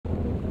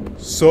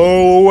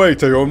So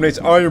wait, mates,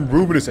 I am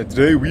Rubenus, and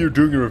today we are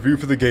doing a review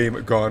for the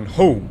game Gone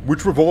Home,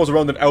 which revolves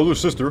around an elder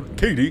sister,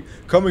 Katie,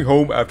 coming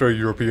home after a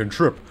European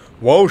trip.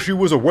 While she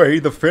was away,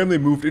 the family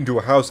moved into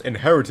a house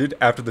inherited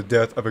after the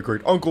death of a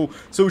great uncle,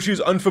 so she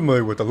is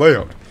unfamiliar with the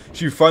layout.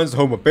 She finds the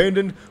home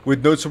abandoned,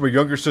 with notes from her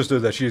younger sister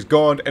that she is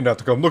gone and not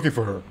to come looking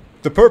for her.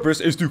 The purpose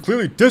is to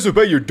clearly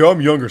disobey your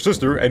dumb younger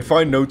sister and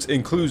find notes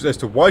and clues as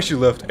to why she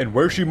left and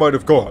where she might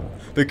have gone.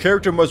 The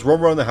character must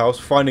roam around the house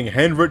finding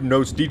handwritten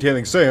notes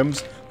detailing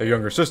Sam's, the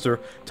younger sister,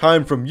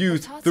 time from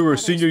youth through her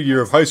senior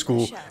year of high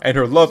school and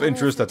her love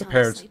interest that the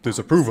parents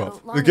disapprove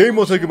of. The game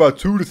will take about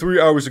 2 to 3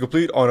 hours to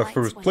complete on a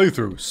first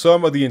playthrough.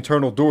 Some of the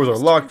internal doors are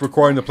locked,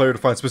 requiring the player to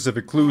find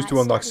specific clues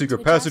to unlock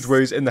secret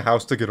passageways in the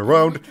house to get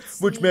around,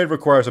 which may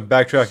require some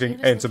backtracking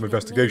and some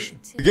investigation.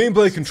 The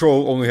gameplay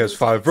control only has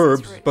 5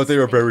 verbs, but they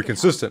are very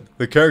consistent.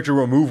 The character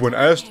will move when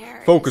asked,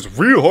 focus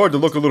real hard to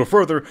look a little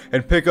further,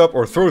 and pick up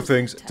or throw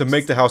things to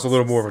make the house a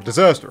little more of a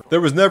disaster.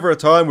 There was never a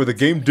time where the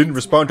game didn't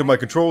respond to my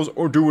controls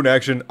or do an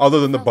action other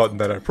than the button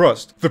that I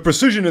pressed. The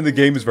precision in the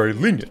game is very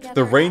lenient.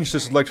 The range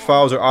to select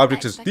files or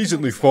objects is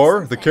decently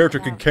far, the character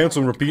can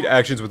cancel and repeat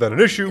actions without an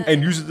issue,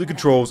 and using the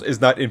controls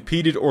is not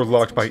impeded or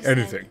locked by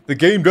anything. The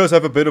game does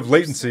have a bit of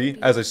latency,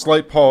 as a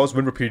slight pause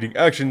when repeating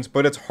actions,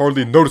 but it's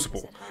hardly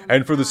noticeable.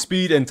 And for the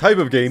speed and type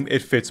of game,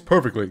 it fits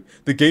perfectly.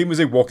 The game is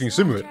a walking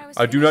simulator.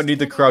 I do not need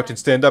to crouch and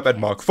stand up at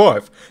Mach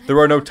 5. There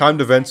are no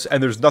timed events,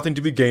 and there's nothing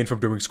to be gained from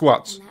doing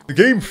squats. The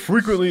game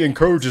frequently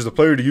encourages the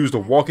player to use the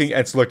walking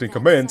and selecting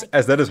commands,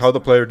 as that is how the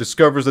player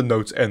discovers the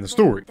notes and the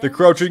story. The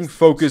crouching,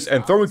 focus,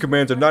 and throwing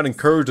commands are not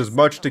encouraged as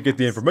much to get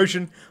the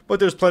information, but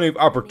there's plenty of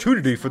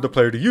opportunity for the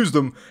player to use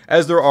them,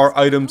 as there are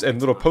items and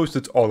little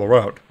post-its all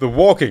around. The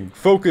walking,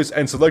 focus,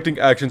 and selecting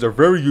actions are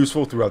very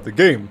useful throughout the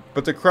game,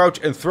 but the crouch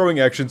and throwing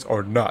actions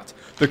are not.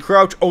 The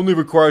crouch only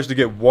requires to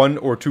get 1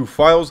 or 2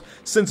 files,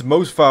 since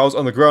most files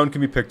on the ground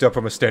can be picked up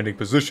from a standing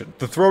position.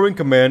 The throwing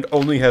command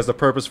only has the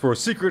purpose for a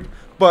secret,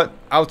 but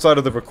outside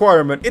of the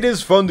requirement, it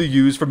is fun to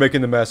use for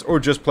making a mess or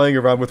just playing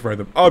around with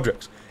random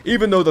objects.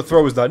 Even though the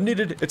throw is not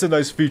needed, it's a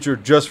nice feature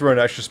just for an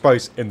extra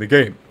spice in the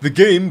game. The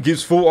game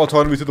gives full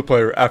autonomy to the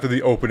player after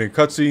the opening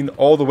cutscene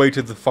all the way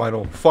to the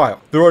final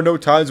file. There are no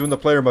times when the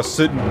player must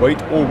sit and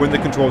wait or when the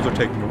controls are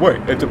taken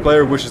away. If the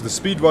player wishes to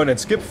speedrun and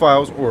skip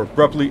files or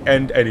abruptly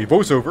end any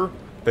voiceover,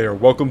 they are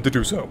welcome to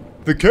do so.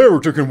 The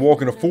character can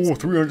walk in a full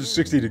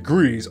 360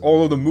 degrees,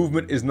 although the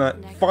movement is not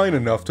fine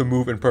enough to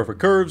move in perfect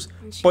curves,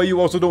 but you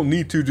also don't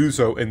need to do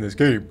so in this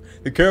game.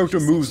 The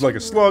character moves like a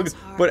slug,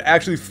 but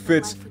actually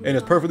fits and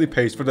is perfectly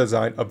paced for the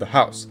design of the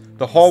house.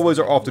 The hallways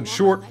are often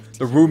short,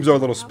 the rooms are a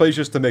little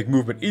spacious to make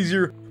movement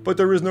easier, but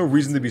there is no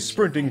reason to be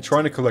sprinting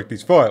trying to collect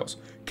these files.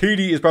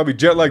 Katie is probably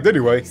jet-lagged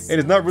anyway, and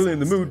is not really in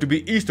the mood to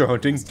be Easter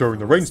hunting during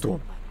the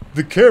rainstorm.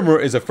 The camera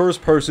is a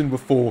first person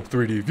with full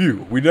 3D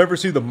view. We never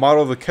see the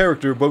model of the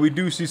character, but we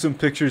do see some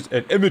pictures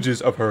and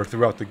images of her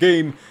throughout the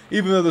game,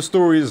 even though the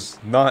story is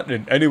not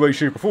in any way,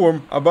 shape, or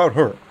form about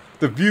her.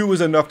 The view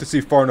is enough to see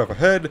far enough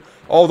ahead,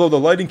 although the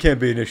lighting can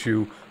be an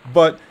issue,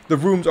 but the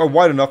rooms are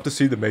wide enough to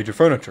see the major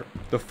furniture.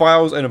 The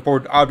files and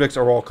important objects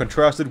are all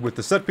contrasted with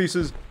the set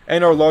pieces,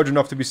 and are large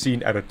enough to be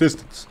seen at a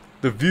distance.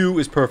 The view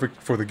is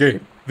perfect for the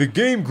game. The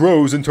game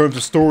grows in terms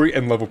of story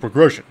and level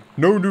progression.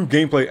 No new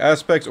gameplay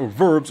aspects or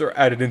verbs are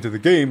added into the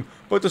game,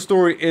 but the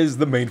story is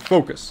the main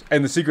focus,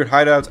 and the secret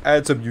hideouts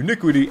add some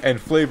uniquity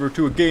and flavor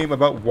to a game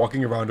about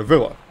walking around a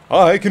villa.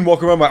 I can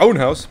walk around my own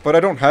house, but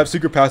I don't have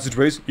secret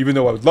passageways, even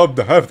though I would love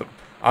to have them.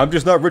 I'm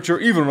just not rich or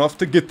evil enough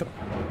to get them.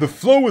 The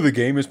flow of the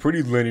game is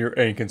pretty linear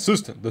and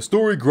consistent. The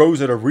story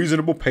grows at a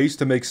reasonable pace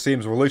to make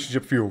Sam's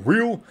relationship feel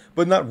real,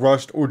 but not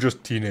rushed or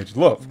just teenage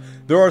love.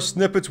 There are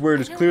snippets where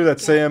it is clear that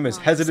Sam is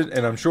hesitant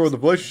and unsure of the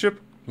relationship,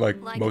 like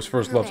most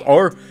first loves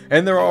are,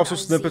 and there are also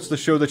snippets to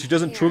show that she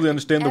doesn't truly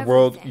understand the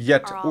world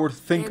yet or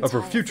think of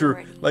her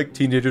future like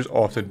teenagers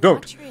often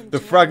don't. The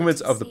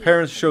fragments of the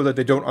parents show that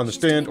they don't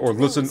understand or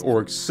listen or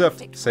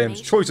accept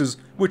Sam's choices,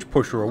 which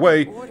push her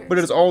away, but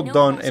it is all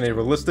done in a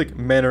realistic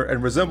manner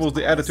and resembles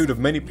the attitude of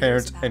many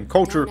parents and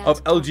culture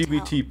of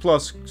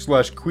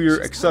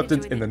LGBT+/queer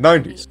acceptance in the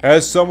 90s.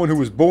 As someone who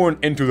was born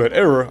into that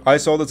era, I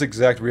saw this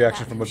exact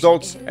reaction from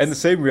adults and the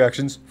same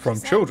reactions from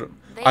children.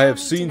 I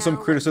have seen some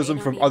criticism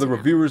from other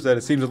reviewers that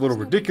it seems a little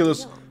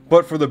ridiculous,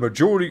 but for the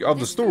majority of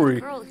the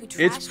story,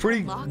 it's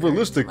pretty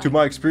realistic to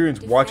my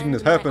experience watching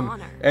this happen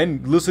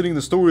and listening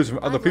to stories from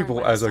other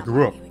people as I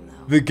grew up.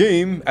 The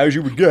game, as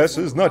you would guess,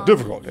 is not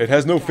difficult. It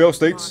has no fail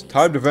states,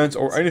 timed events,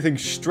 or anything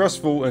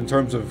stressful in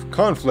terms of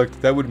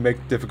conflict that would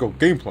make difficult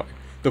gameplay.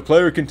 The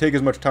player can take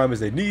as much time as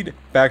they need,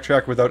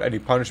 backtrack without any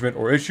punishment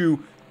or issue,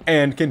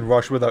 and can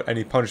rush without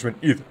any punishment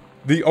either.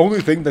 The only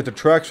thing that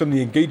detracts from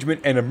the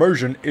engagement and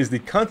immersion is the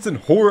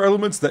constant horror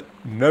elements that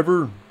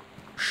never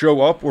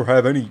show up or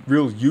have any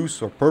real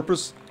use or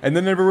purpose, and they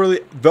never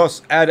really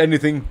thus add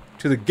anything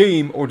to the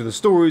game or to the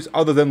stories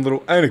other than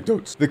little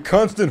anecdotes. The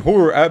constant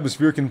horror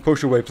atmosphere can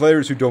push away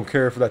players who don't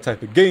care for that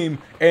type of game,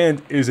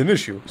 and is an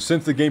issue,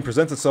 since the game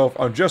presents itself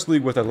unjustly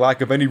with a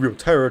lack of any real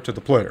terror to the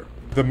player.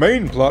 The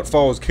main plot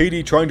follows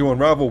Katie trying to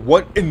unravel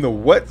what in the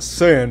wet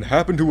sand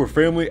happened to her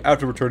family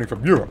after returning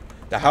from Europe.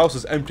 The house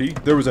is empty,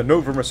 there was a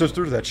note from her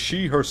sister that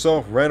she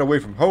herself ran away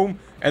from home,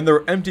 and there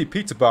are empty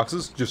pizza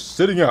boxes just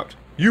sitting out.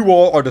 You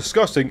all are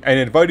disgusting and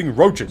inviting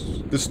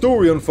roaches. The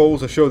story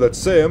unfolds to show that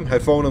Sam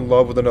had fallen in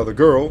love with another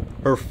girl,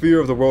 her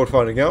fear of the world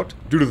finding out,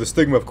 due to the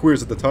stigma of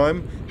queers at the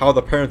time, how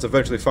the parents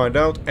eventually find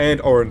out,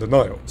 and are in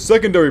denial.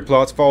 Secondary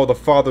plots follow the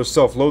father's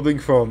self-loathing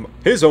from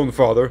his own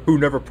father, who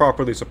never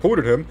properly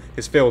supported him,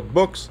 his failed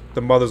books,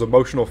 the mother's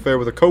emotional affair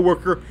with a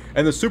coworker,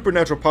 and the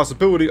supernatural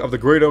possibility of the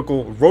great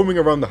uncle roaming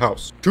around the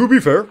house. To be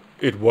fair,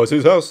 it was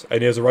his house,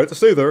 and he has a right to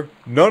stay there.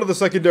 None of the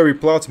secondary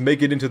plots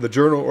make it into the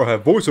journal or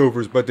have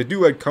voiceovers, but they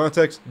do add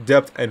context,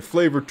 depth, and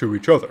flavor to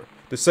each other.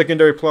 The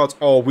secondary plots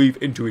all weave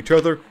into each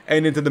other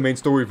and into the main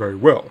story very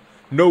well.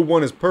 No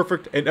one is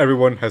perfect, and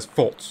everyone has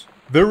faults.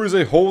 There is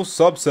a whole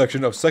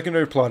subsection of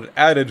secondary plot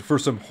added for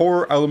some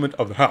horror element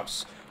of the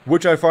house,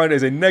 which I find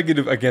is a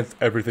negative against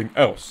everything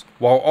else.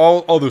 While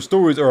all other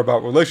stories are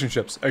about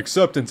relationships,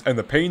 acceptance, and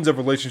the pains of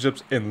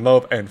relationships in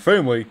love and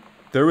family,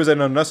 there is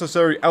an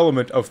unnecessary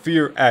element of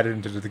fear added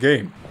into the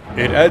game.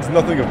 It adds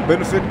nothing of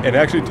benefit and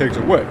actually takes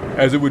away,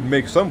 as it would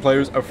make some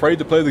players afraid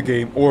to play the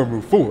game or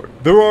move forward.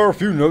 There are a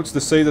few notes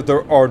to say that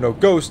there are no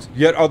ghosts,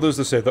 yet others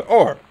to say there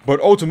are. But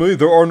ultimately,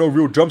 there are no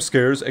real jump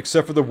scares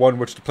except for the one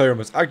which the player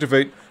must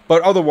activate,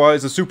 but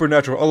otherwise the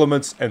supernatural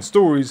elements and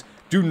stories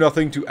do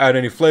nothing to add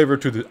any flavor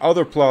to the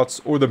other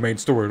plots or the main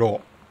story at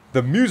all.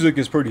 The music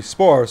is pretty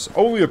sparse,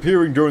 only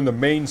appearing during the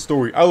main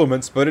story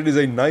elements, but it is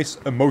a nice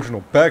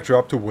emotional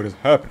backdrop to what is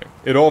happening.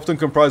 It often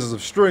comprises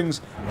of strings,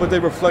 but they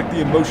reflect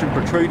the emotion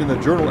portrayed in the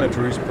journal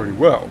entries pretty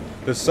well.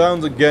 The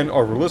sounds again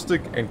are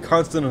realistic and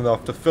constant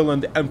enough to fill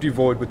in the empty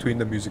void between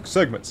the music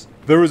segments.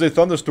 There is a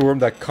thunderstorm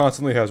that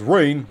constantly has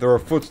rain, there are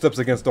footsteps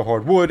against the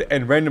hard wood,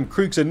 and random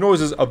creaks and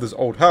noises of this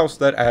old house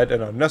that add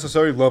an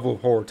unnecessary level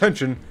of horror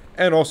tension,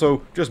 and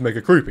also just make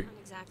it creepy.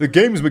 The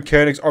game's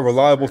mechanics are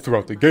reliable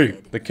throughout the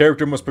game. The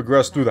character must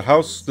progress through the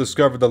house,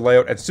 discover the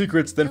layout and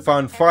secrets, then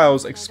find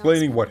files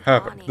explaining what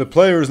happened. The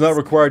player is not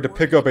required to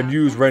pick up and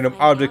use random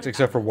objects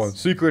except for one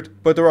secret,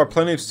 but there are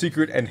plenty of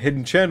secret and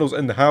hidden channels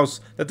in the house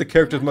that the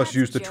characters must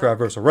use to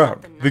traverse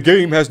around. The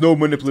game has no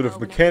manipulative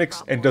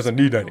mechanics and doesn't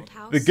need any.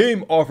 The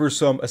game offers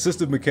some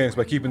assistive mechanics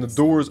by keeping the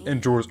doors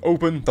and drawers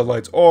open, the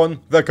lights on,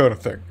 that kind of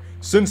thing.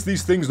 Since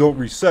these things don't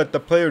reset, the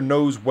player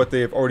knows what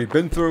they have already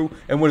been through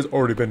and what has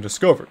already been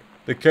discovered.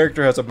 The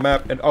character has a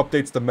map and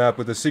updates the map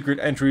with the secret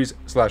entries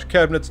 /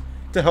 cabinets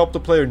to help the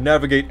player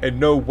navigate and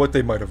know what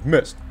they might have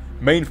missed.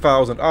 Main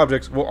files and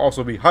objects will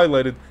also be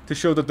highlighted to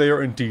show that they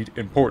are indeed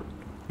important.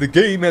 The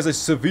game has a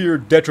severe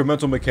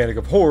detrimental mechanic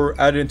of horror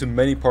added into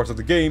many parts of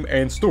the game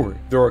and story.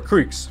 There are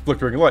creaks,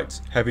 flickering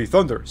lights, heavy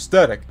thunder,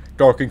 static,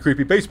 dark and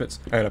creepy basements,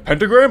 and a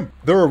pentagram?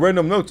 There are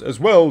random notes as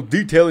well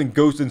detailing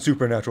ghost and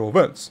supernatural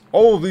events.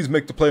 All of these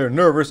make the player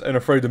nervous and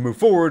afraid to move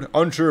forward,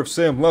 unsure if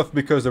Sam left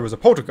because there was a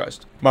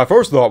poltergeist. My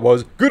first thought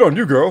was, good on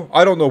you girl,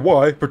 I don't know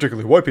why,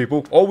 particularly white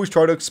people, always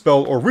try to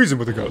expel or reason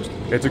with a ghost.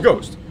 It's a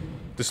ghost.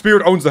 The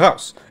spirit owns the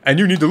house, and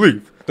you need to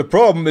leave. The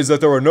problem is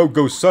that there are no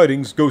ghost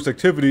sightings, ghost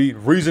activity,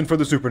 reason for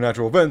the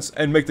supernatural events,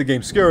 and make the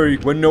game scary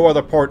when no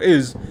other part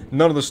is,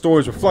 none of the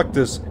stories reflect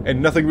this,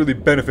 and nothing really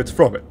benefits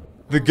from it.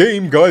 The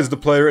game guides the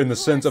player in the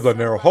sense of the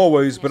narrow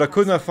hallways, but I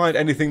could not find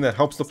anything that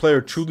helps the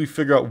player truly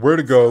figure out where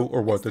to go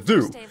or what to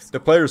do. The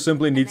player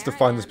simply needs to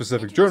find the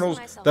specific journals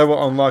that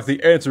will unlock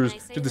the answers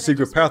to the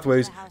secret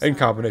pathways and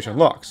combination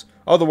locks.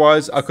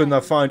 Otherwise, I could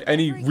not find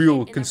any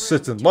real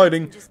consistent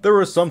lighting.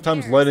 There is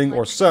sometimes lighting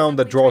or sound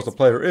that draws the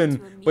player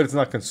in, but it's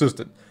not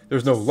consistent.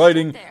 There's no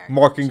lighting,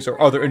 markings,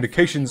 or other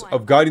indications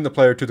of guiding the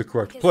player to the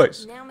correct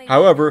place.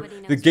 However,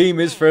 the game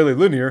is fairly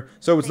linear,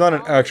 so it's not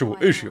an actual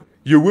issue.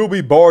 You will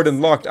be barred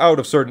and locked out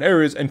of certain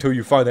areas until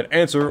you find an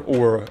answer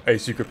or a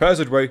secret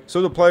passageway,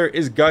 so the player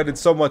is guided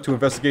somewhat to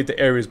investigate the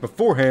areas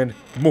beforehand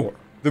more.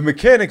 The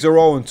mechanics are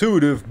all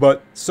intuitive,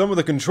 but some of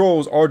the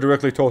controls are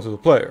directly told to the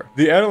player.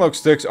 The analog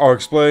sticks are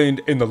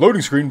explained in the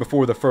loading screen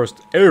before the first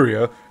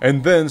area,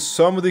 and then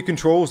some of the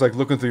controls, like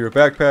looking through your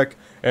backpack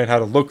and how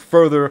to look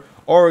further,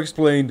 are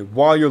explained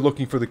while you're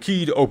looking for the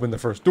key to open the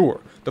first door.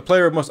 The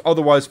player must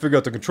otherwise figure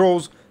out the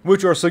controls,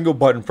 which are single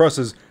button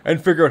presses,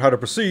 and figure out how to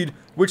proceed,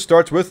 which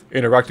starts with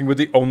interacting with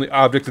the only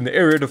object in the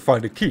area to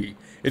find a key.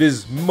 It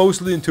is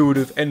mostly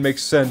intuitive and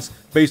makes sense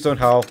based on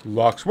how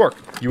locks work.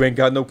 You ain't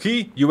got no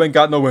key, you ain't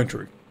got no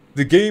entry.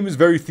 The game is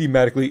very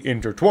thematically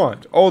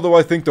intertwined. Although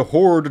I think the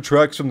horror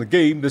detracts from the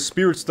game, the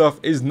spirit stuff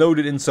is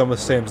noted in some of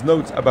Sam's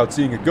notes about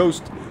seeing a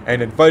ghost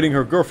and inviting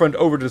her girlfriend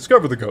over to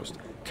discover the ghost.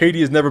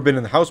 Katie has never been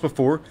in the house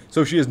before,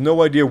 so she has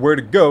no idea where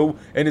to go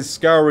and is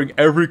scouring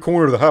every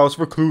corner of the house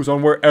for clues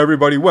on where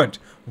everybody went.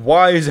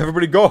 Why is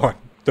everybody gone?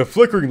 The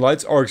flickering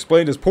lights are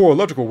explained as poor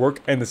electrical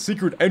work, and the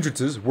secret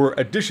entrances were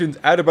additions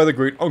added by the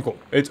great uncle.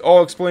 It's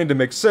all explained to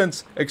make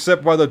sense,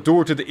 except why the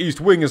door to the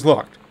east wing is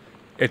locked.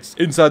 It's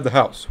inside the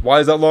house. Why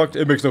is that locked?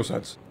 It makes no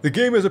sense. The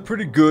game has a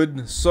pretty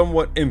good,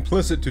 somewhat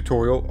implicit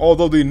tutorial,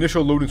 although the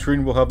initial loading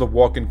screen will have the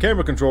walk-in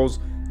camera controls,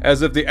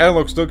 as if the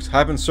analog sticks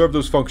haven't served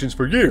those functions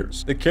for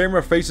years. The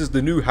camera faces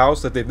the new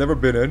house that they've never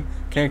been in,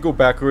 can't go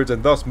backwards,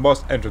 and thus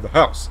must enter the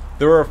house.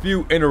 There are a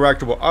few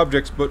interactable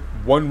objects, but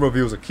one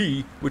reveals a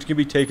key, which can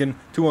be taken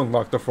to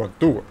unlock the front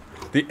door.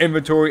 The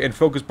inventory and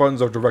focus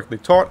buttons are directly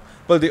taught,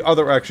 but the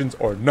other actions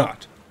are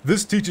not.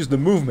 This teaches the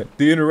movement,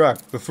 the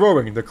interact, the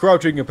throwing, the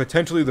crouching, and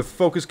potentially the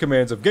focus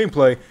commands of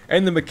gameplay,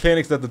 and the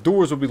mechanics that the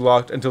doors will be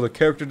locked until the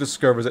character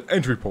discovers an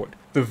entry point.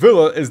 The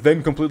villa is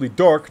then completely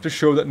dark to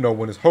show that no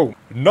one is home.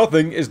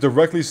 Nothing is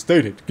directly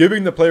stated,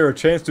 giving the player a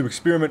chance to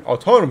experiment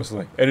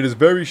autonomously, and it is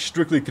very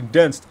strictly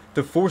condensed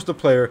to force the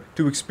player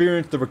to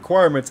experience the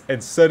requirements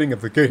and setting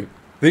of the game.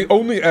 The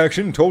only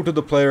action told to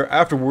the player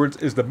afterwards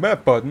is the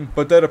map button,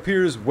 but that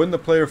appears when the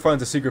player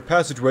finds a secret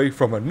passageway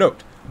from a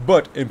note.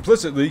 But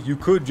implicitly, you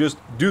could just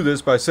do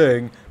this by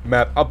saying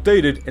map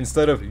updated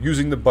instead of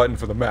using the button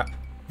for the map.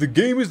 The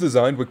game is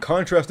designed with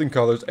contrasting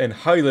colors and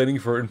highlighting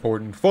for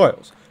important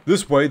files.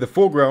 This way, the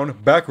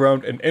foreground,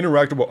 background, and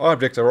interactable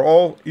objects are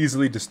all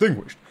easily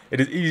distinguished. It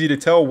is easy to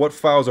tell what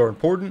files are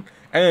important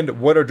and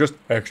what are just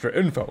extra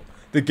info.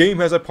 The game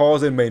has a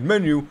pause and main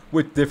menu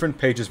with different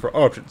pages for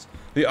options.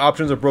 The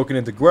options are broken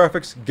into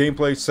graphics,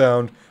 gameplay,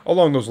 sound,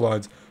 along those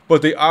lines,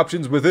 but the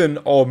options within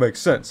all make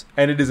sense,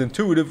 and it is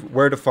intuitive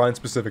where to find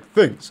specific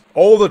things.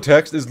 All the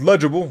text is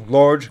legible,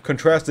 large,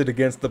 contrasted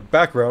against the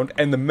background,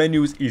 and the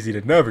menu is easy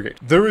to navigate.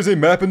 There is a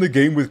map in the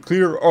game with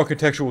clear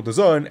architectural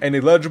design and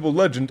a legible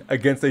legend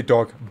against a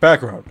dark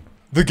background.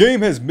 The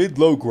game has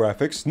mid-low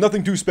graphics,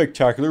 nothing too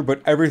spectacular,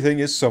 but everything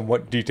is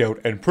somewhat detailed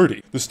and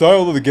pretty. The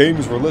style of the game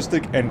is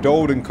realistic and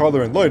dulled in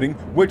color and lighting,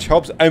 which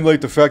helps emulate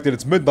the fact that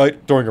it's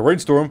midnight during a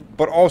rainstorm,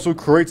 but also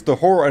creates the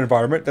horror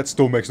environment that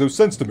still makes no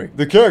sense to me.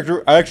 The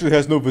character actually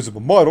has no visible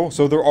model,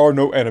 so there are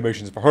no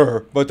animations for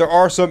her, but there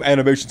are some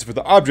animations for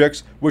the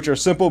objects, which are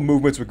simple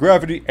movements with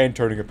gravity and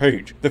turning a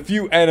page. The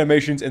few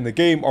animations in the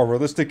game are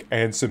realistic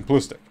and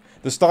simplistic.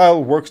 The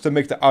style works to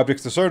make the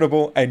objects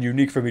discernible and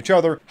unique from each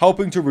other,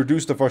 helping to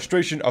reduce the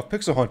frustration of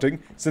pixel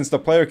hunting, since the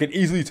player can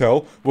easily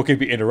tell what can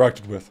be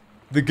interacted with.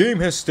 The game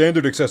has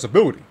standard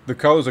accessibility. The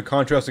colors are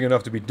contrasting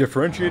enough to be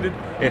differentiated,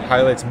 it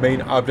highlights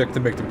main objects to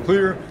make them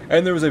clear,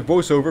 and there is a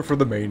voiceover for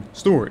the main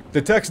story.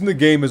 The text in the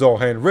game is all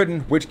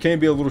handwritten, which can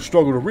be a little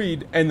struggle to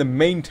read, and the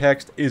main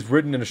text is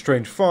written in a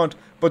strange font,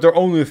 but there are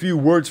only a few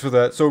words for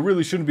that, so it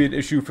really shouldn't be an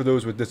issue for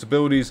those with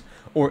disabilities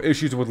or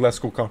issues with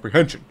lexical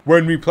comprehension.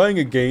 When replaying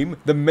a game,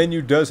 the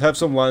menu does have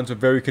some lines with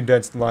very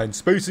condensed line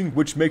spacing,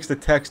 which makes the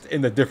text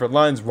in the different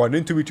lines run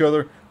into each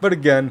other, but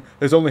again,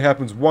 this only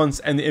happens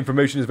once and the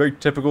information is very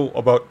typical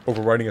about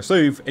overwriting a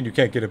save and you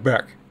can't get it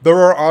back. There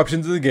are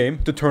options in the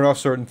game to turn off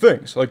certain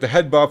things, like the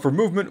head bob for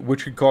movement,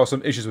 which could cause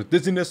some issues with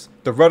dizziness,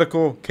 the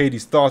reticle,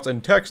 Katie's thoughts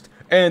and text,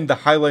 and the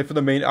highlight for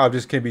the main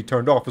objects can be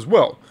turned off as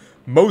well.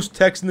 Most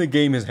text in the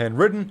game is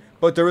handwritten,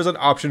 but there is an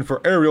option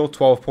for Arial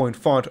 12-point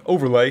font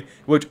overlay,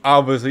 which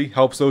obviously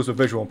helps those with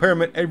visual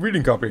impairment and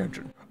reading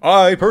comprehension.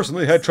 I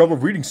personally had trouble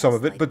reading some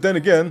of it, but then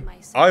again,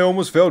 I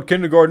almost failed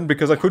kindergarten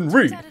because I couldn't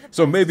read,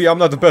 so maybe I'm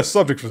not the best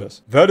subject for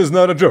this. That is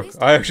not a joke.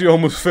 I actually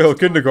almost failed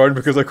kindergarten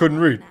because I couldn't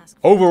read.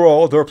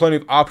 Overall, there are plenty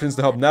of options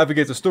to help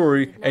navigate the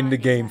story and the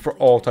game for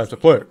all types of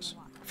players.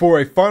 For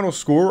a final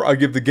score, I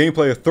give the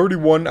gameplay a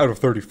 31 out of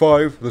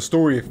 35, the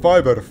story a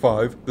 5 out of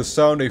 5, the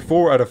sound a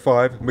 4 out of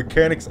 5,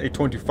 mechanics a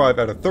 25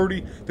 out of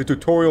 30, the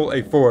tutorial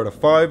a 4 out of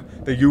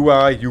 5, the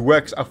UI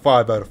UX a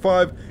 5 out of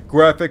 5,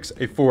 graphics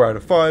a 4 out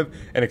of 5,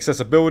 and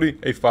accessibility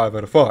a 5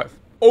 out of 5.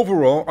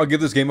 Overall, I'll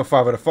give this game a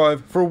 5 out of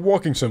 5 for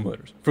walking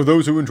simulators. For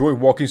those who enjoy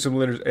walking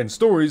simulators and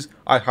stories,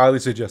 I highly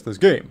suggest this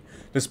game.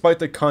 Despite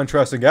the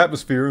contrasting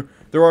atmosphere,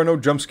 there are no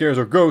jump scares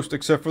or ghosts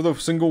except for the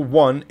single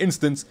one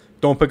instance,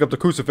 don't pick up the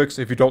crucifix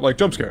if you don't like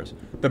jump scares.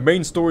 The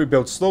main story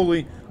builds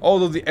slowly,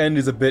 although the end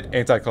is a bit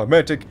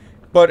anticlimactic,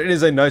 but it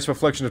is a nice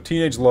reflection of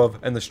teenage love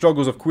and the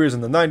struggles of queers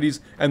in the 90s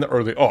and the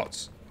early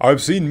aughts.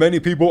 I've seen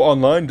many people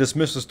online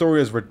dismiss the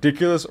story as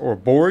ridiculous or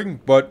boring,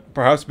 but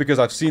perhaps because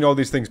I've seen all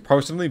these things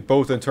personally,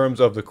 both in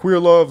terms of the queer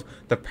love,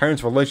 the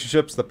parents'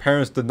 relationships, the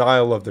parents'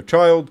 denial of their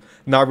child,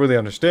 not really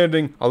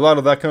understanding, a lot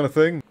of that kind of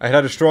thing. It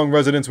had a strong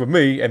resonance with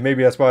me, and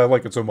maybe that's why I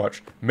like it so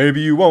much. Maybe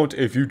you won't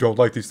if you don't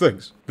like these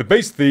things. The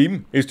base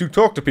theme is to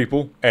talk to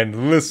people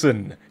and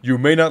listen. You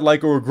may not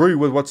like or agree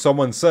with what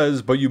someone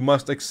says, but you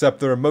must accept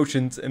their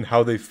emotions and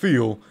how they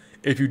feel.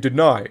 If you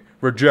deny,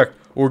 reject,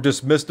 or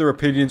dismiss their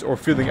opinions or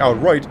feeling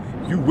outright,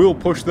 you will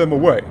push them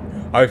away.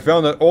 I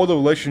found that all the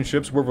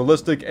relationships were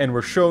realistic and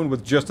were shown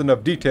with just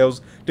enough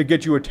details to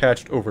get you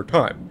attached over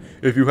time.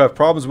 If you have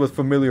problems with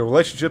familial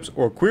relationships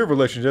or queer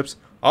relationships,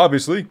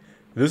 obviously,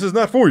 this is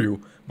not for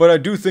you, but I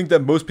do think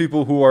that most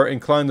people who are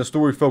inclined to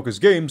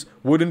story-focused games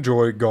would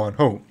enjoy Gone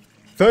Home.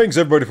 Thanks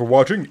everybody for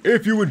watching.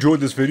 If you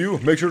enjoyed this video,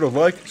 make sure to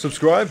like,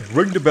 subscribe,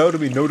 ring the bell to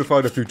be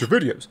notified of future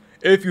videos.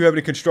 If you have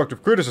any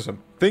constructive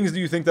criticism, things that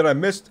you think that I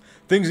missed,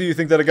 things that you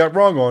think that I got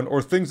wrong on,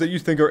 or things that you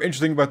think are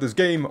interesting about this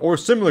game or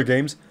similar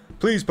games,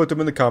 please put them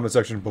in the comment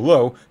section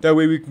below. That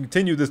way we can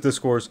continue this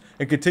discourse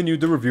and continue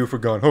the review for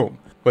Gone Home.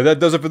 But that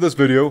does it for this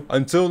video.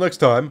 Until next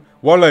time,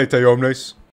 walete omnes.